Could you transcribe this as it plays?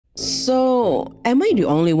So, am I the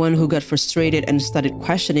only one who got frustrated and started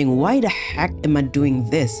questioning why the heck am I doing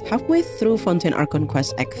this halfway through Fontaine Archon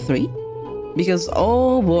Quest Act 3? Because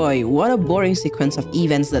oh boy, what a boring sequence of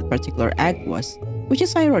events that particular act was. Which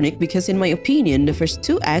is ironic because in my opinion, the first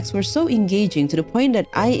two acts were so engaging to the point that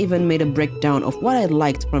I even made a breakdown of what I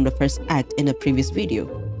liked from the first act in a previous video.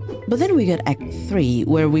 But then we got Act 3,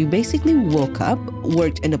 where we basically woke up,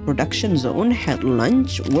 worked in the production zone, had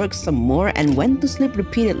lunch, worked some more, and went to sleep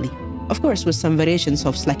repeatedly. Of course, with some variations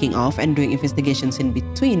of slacking off and doing investigations in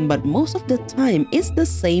between, but most of the time, it's the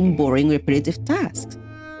same boring repetitive tasks.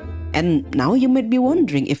 And now you might be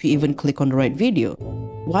wondering if you even click on the right video.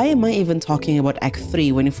 Why am I even talking about Act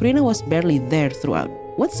 3 when Furina was barely there throughout?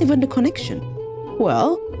 What's even the connection?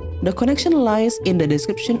 Well, the connection lies in the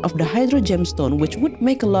description of the Hydro Gemstone, which would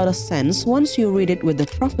make a lot of sense once you read it with the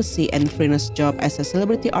prophecy and Furina's job as a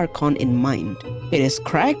celebrity Archon in mind. It is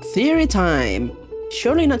crack theory time!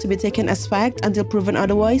 Surely not to be taken as fact until proven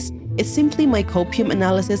otherwise. It's simply my copium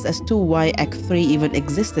analysis as to why Act 3 even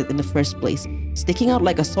existed in the first place, sticking out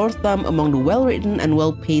like a sore thumb among the well-written and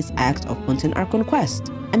well-paced acts of Fontaine Archon Quest.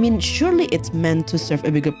 I mean, surely it's meant to serve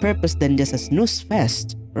a bigger purpose than just a snooze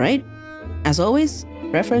fest, right? As always,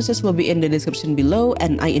 references will be in the description below,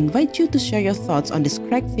 and I invite you to share your thoughts on this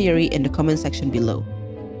crack theory in the comment section below.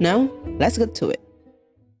 Now, let's get to it.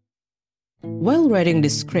 While writing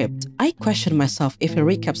this script, I questioned myself if a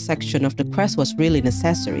recap section of the quest was really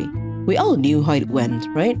necessary. We all knew how it went,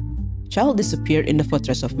 right? Child disappeared in the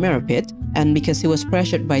fortress of Merapit, and because he was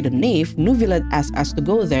pressured by the knave, Nuvilet asked us to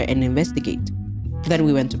go there and investigate. Then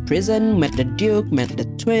we went to prison, met the Duke, met the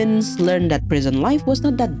twins, learned that prison life was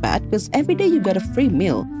not that bad because every day you got a free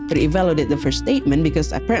meal. Re-evaluated the first statement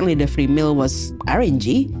because apparently the free meal was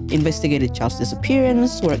RNG, investigated Child's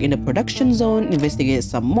disappearance, worked in the production zone, investigated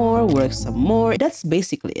some more, worked some more. That's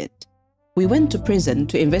basically it. We went to prison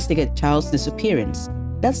to investigate Child's disappearance.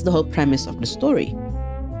 That's the whole premise of the story.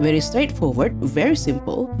 Very straightforward, very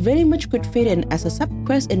simple, very much could fit in as a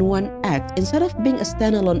sub-quest in one act instead of being a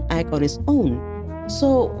standalone act on its own.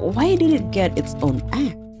 So why did it get its own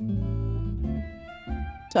act?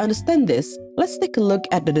 To understand this, let's take a look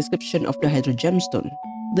at the description of the Hydro Gemstone.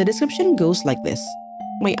 The description goes like this.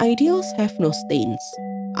 My ideals have no stains.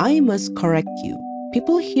 I must correct you.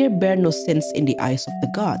 People here bear no sins in the eyes of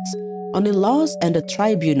the gods. Only laws and the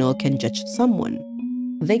tribunal can judge someone.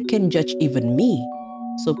 They can judge even me.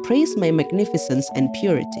 So praise my magnificence and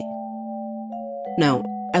purity. Now,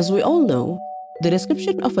 as we all know, the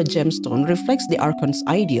description of a gemstone reflects the Archon's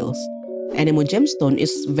ideals. Anemo gemstone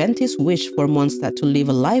is Venti's wish for Mondstadt to live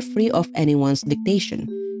a life free of anyone's dictation,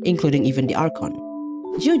 including even the Archon.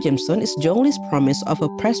 Geo gemstone is Joely's promise of a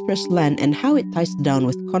prosperous land and how it ties down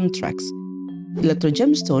with contracts. Electro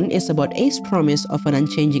gemstone is about Ace's promise of an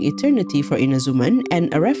unchanging eternity for Inazuman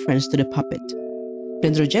and a reference to the puppet.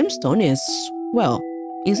 Dendro gemstone is, well,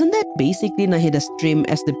 isn't that basically Nahida's dream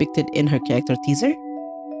as depicted in her character teaser?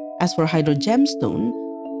 As for Hydro Gemstone,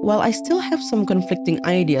 while I still have some conflicting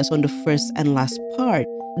ideas on the first and last part,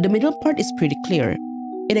 the middle part is pretty clear.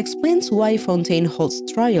 It explains why Fontaine holds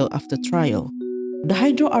trial after trial. The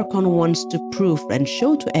Hydro Archon wants to prove and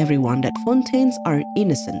show to everyone that Fontaines are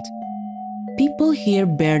innocent. People here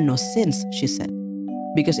bear no sins, she said,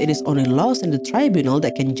 because it is only laws and the tribunal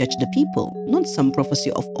that can judge the people, not some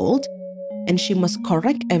prophecy of old, and she must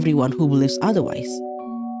correct everyone who believes otherwise.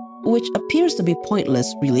 Which appears to be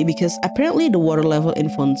pointless really because apparently the water level in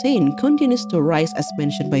Fontaine continues to rise as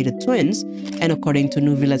mentioned by the twins, and according to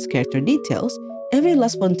Nuvilet's character details, every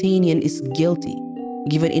last Fontainian is guilty.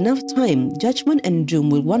 Given enough time, judgment and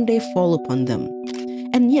doom will one day fall upon them.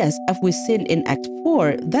 And yes, as we seen in Act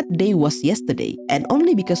 4, that day was yesterday, and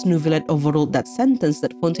only because Nuvilet overruled that sentence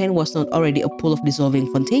that Fontaine was not already a pool of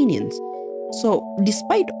dissolving Fontainians. So,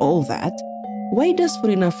 despite all that, why does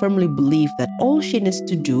Furina firmly believe that all she needs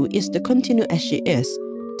to do is to continue as she is,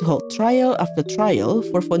 to hold trial after trial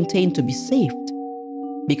for Fontaine to be saved?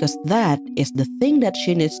 Because that is the thing that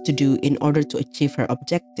she needs to do in order to achieve her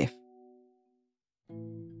objective.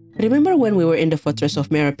 Remember when we were in the fortress of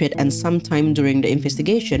Merapit and sometime during the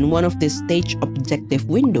investigation, one of these stage objective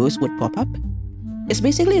windows would pop up? It's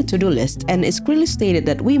basically a to-do list, and it's clearly stated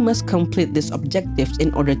that we must complete these objectives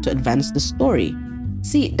in order to advance the story.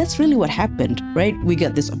 See, that's really what happened, right? We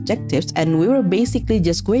got these objectives and we were basically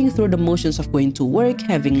just going through the motions of going to work,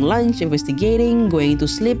 having lunch, investigating, going to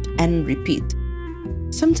sleep, and repeat.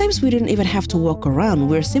 Sometimes we didn't even have to walk around,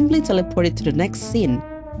 we were simply teleported to the next scene.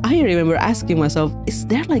 I remember asking myself, is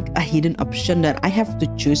there like a hidden option that I have to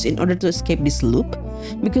choose in order to escape this loop?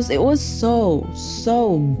 Because it was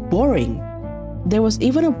so boring. There was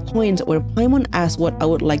even a point where Paimon asked what I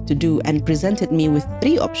would like to do and presented me with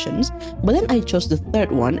 3 options, but then I chose the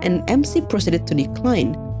third one and MC proceeded to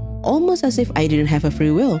decline, almost as if I didn't have a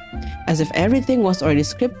free will, as if everything was already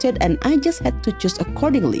scripted and I just had to choose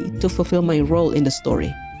accordingly to fulfill my role in the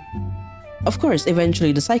story. Of course,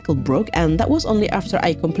 eventually the cycle broke, and that was only after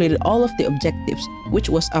I completed all of the objectives, which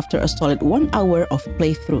was after a solid 1 hour of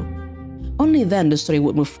playthrough. Only then the story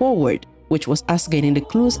would move forward, which was us gaining the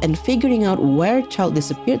clues and figuring out where Child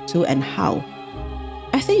disappeared to and how.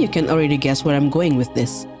 I think you can already guess where I'm going with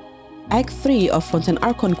this. Act 3 of Fontaine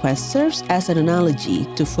Archon quest serves as an analogy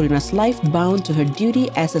to Furina's life bound to her duty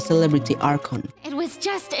as a celebrity Archon. It was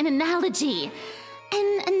just an analogy.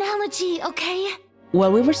 An analogy, okay?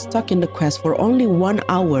 While we were stuck in the quest for only 1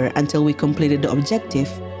 hour until we completed the objective,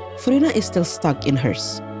 Furina is still stuck in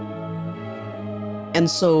hers. And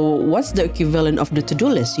so, what's the equivalent of the to-do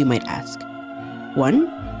list, you might ask?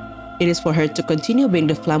 1. It is for her to continue being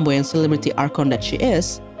the flamboyant celebrity Archon that she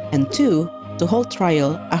is, and 2. To hold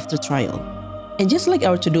trial after trial. And just like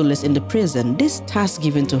our to-do list in the prison, these tasks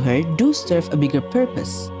given to her do serve a bigger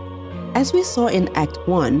purpose. As we saw in Act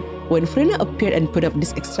 1, when Furina appeared and put up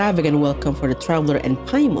this extravagant welcome for the Traveler and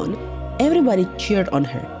Paimon, everybody cheered on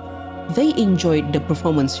her. They enjoyed the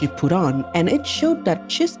performance she put on, and it showed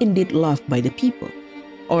that she's indeed loved by the people.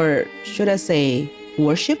 Or should I say,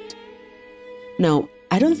 worshipped? Now,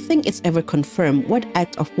 I don't think it's ever confirmed what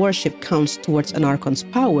act of worship counts towards an Archon's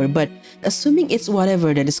power, but assuming it's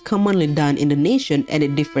whatever that is commonly done in the nation and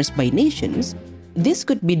it differs by nations, this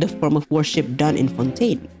could be the form of worship done in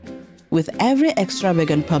Fontaine. With every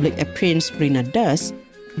extravagant public appearance Furina does,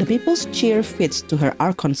 the people's cheer fits to her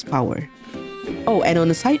Archon's power. Oh, and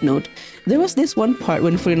on a side note, there was this one part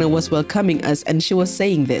when Furina was welcoming us and she was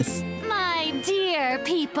saying this. My dear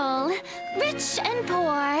people, rich and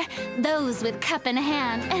poor, those with cup in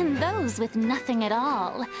hand and those with nothing at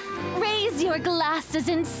all, raise your glasses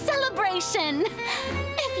in celebration.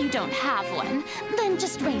 If you don't have one, then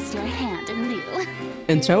just raise your hand in lieu.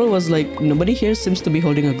 And Travel was like, nobody here seems to be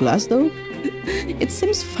holding a glass though? It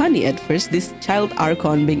seems funny at first, this child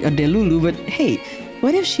Archon being a delulu, but hey,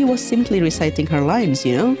 what if she was simply reciting her lines,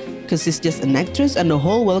 you know? Because she's just an actress and the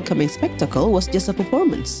whole welcoming spectacle was just a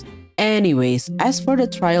performance. Anyways, as for the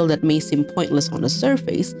trial that may seem pointless on the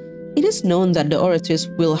surface, it is known that the oratrice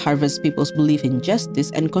will harvest people's belief in justice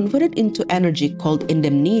and convert it into energy called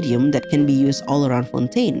indemnitium that can be used all around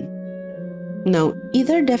Fontaine. Now,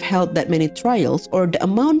 either they've held that many trials or the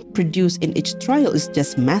amount produced in each trial is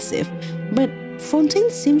just massive, but Fontaine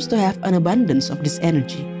seems to have an abundance of this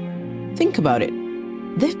energy. Think about it.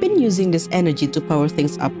 They've been using this energy to power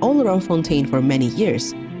things up all around Fontaine for many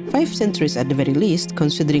years, 5 centuries at the very least,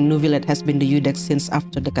 considering Neuvillette has been the Iudex since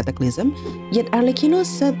after the Cataclysm, yet Arlecchino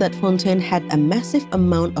said that Fontaine had a massive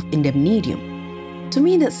amount of indemnitium. To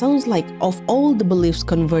me, that sounds like of all the beliefs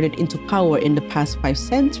converted into power in the past 5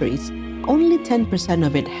 centuries, only 10%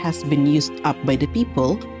 of it has been used up by the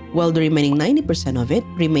people, while the remaining 90% of it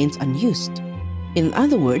remains unused. In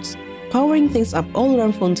other words, powering things up all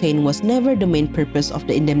around Fontaine was never the main purpose of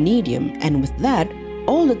the indemnitium, and with that,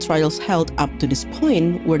 all the trials held up to this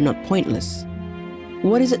point were not pointless.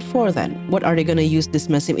 What is it for then? What are they gonna use this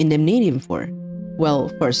massive indemnitium for? Well,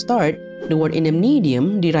 for a start, the word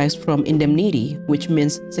indemnitium derives from indemnity, which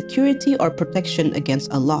means security or protection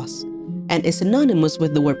against a loss, and is synonymous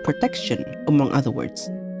with the word protection, among other words.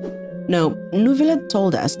 Now, Neuvillette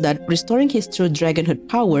told us that restoring his true dragonhood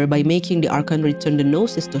power by making the Archon return the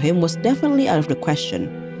Gnosis to him was definitely out of the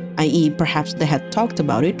question, i.e. perhaps they had talked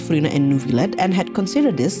about it, Furina and Neuvillette, and had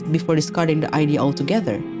considered this before discarding the idea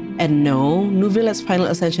altogether. And no, Neuvillette's Final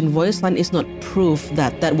Ascension voice line is not proof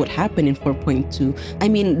that that would happen in 4.2. I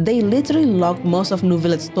mean, they literally locked most of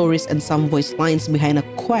Neuvillette's stories and some voice lines behind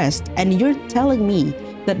a quest, and you're telling me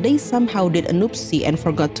that they somehow did an oopsie and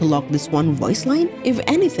forgot to lock this one voice line? If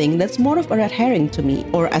anything, that's more of a red herring to me,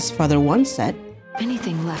 or as Father once said,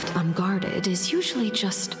 anything left unguarded is usually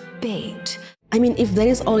just bait. I mean, if that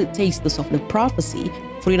is all it takes to solve the prophecy,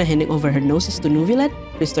 Furina handing over her Gnosis to Neuvillette,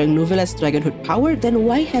 restoring Neuvillette's dragonhood power, then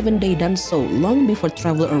why haven't they done so long before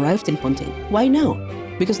Traveler arrived in Fontaine? Why now?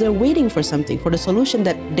 Because they're waiting for something, for the solution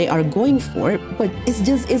that they are going for, but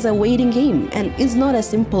it's a waiting game, and it's not as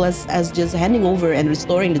simple as just handing over and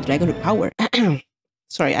restoring the dragonhood power.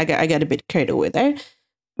 Sorry, I got a bit carried away there.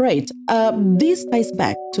 Right, this ties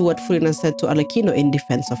back to what Furina said to Arlecchino in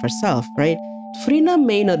defense of herself, right? Furina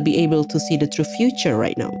may not be able to see the true future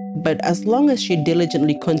right now, but as long as she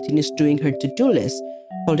diligently continues doing her to-do list,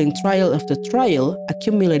 holding trial after trial,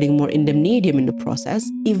 accumulating more indemnitium in the process,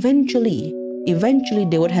 eventually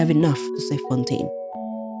they would have enough to save Fontaine.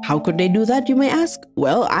 How could they do that, you may ask?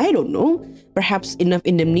 Well, I don't know. Perhaps enough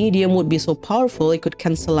indemnidium would be so powerful it could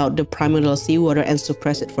cancel out the primordial seawater and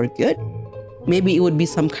suppress it for good. Maybe it would be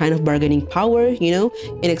some kind of bargaining power, in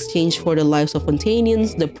exchange for the lives of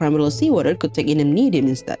Fontainians, the primordial seawater could take indemnidium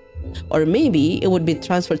instead. Or maybe it would be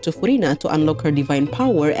transferred to Furina to unlock her divine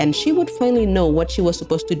power, and she would finally know what she was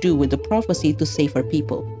supposed to do with the prophecy to save her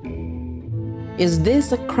people. Is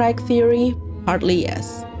this a crack theory? Partly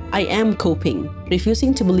yes. I am coping,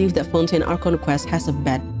 refusing to believe that Fontaine Archon quest has a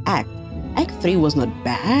bad act. Act 3 was not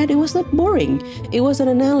bad, it was not boring. It was an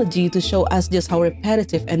analogy to show us just how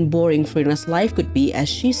repetitive and boring Furina's life could be as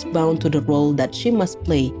she's bound to the role that she must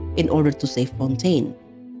play in order to save Fontaine.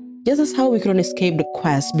 Just as how we couldn't escape the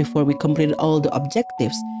quest before we completed all the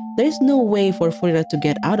objectives, there is no way for Furina to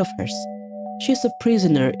get out of hers. She's a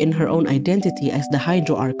prisoner in her own identity as the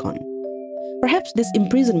Hydro Archon. Perhaps this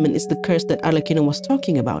imprisonment is the curse that Arlecchino was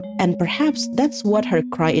talking about, and perhaps that's what her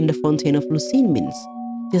cry in the Fontaine of Lucine means.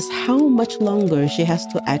 Just how much longer she has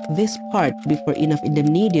to act this part before enough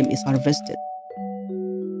indemnidium is harvested.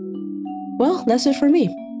 Well, that's it for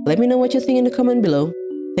me. Let me know what you think in the comment below.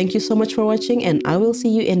 Thank you so much for watching, and I will see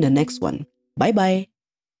you in the next one. Bye bye!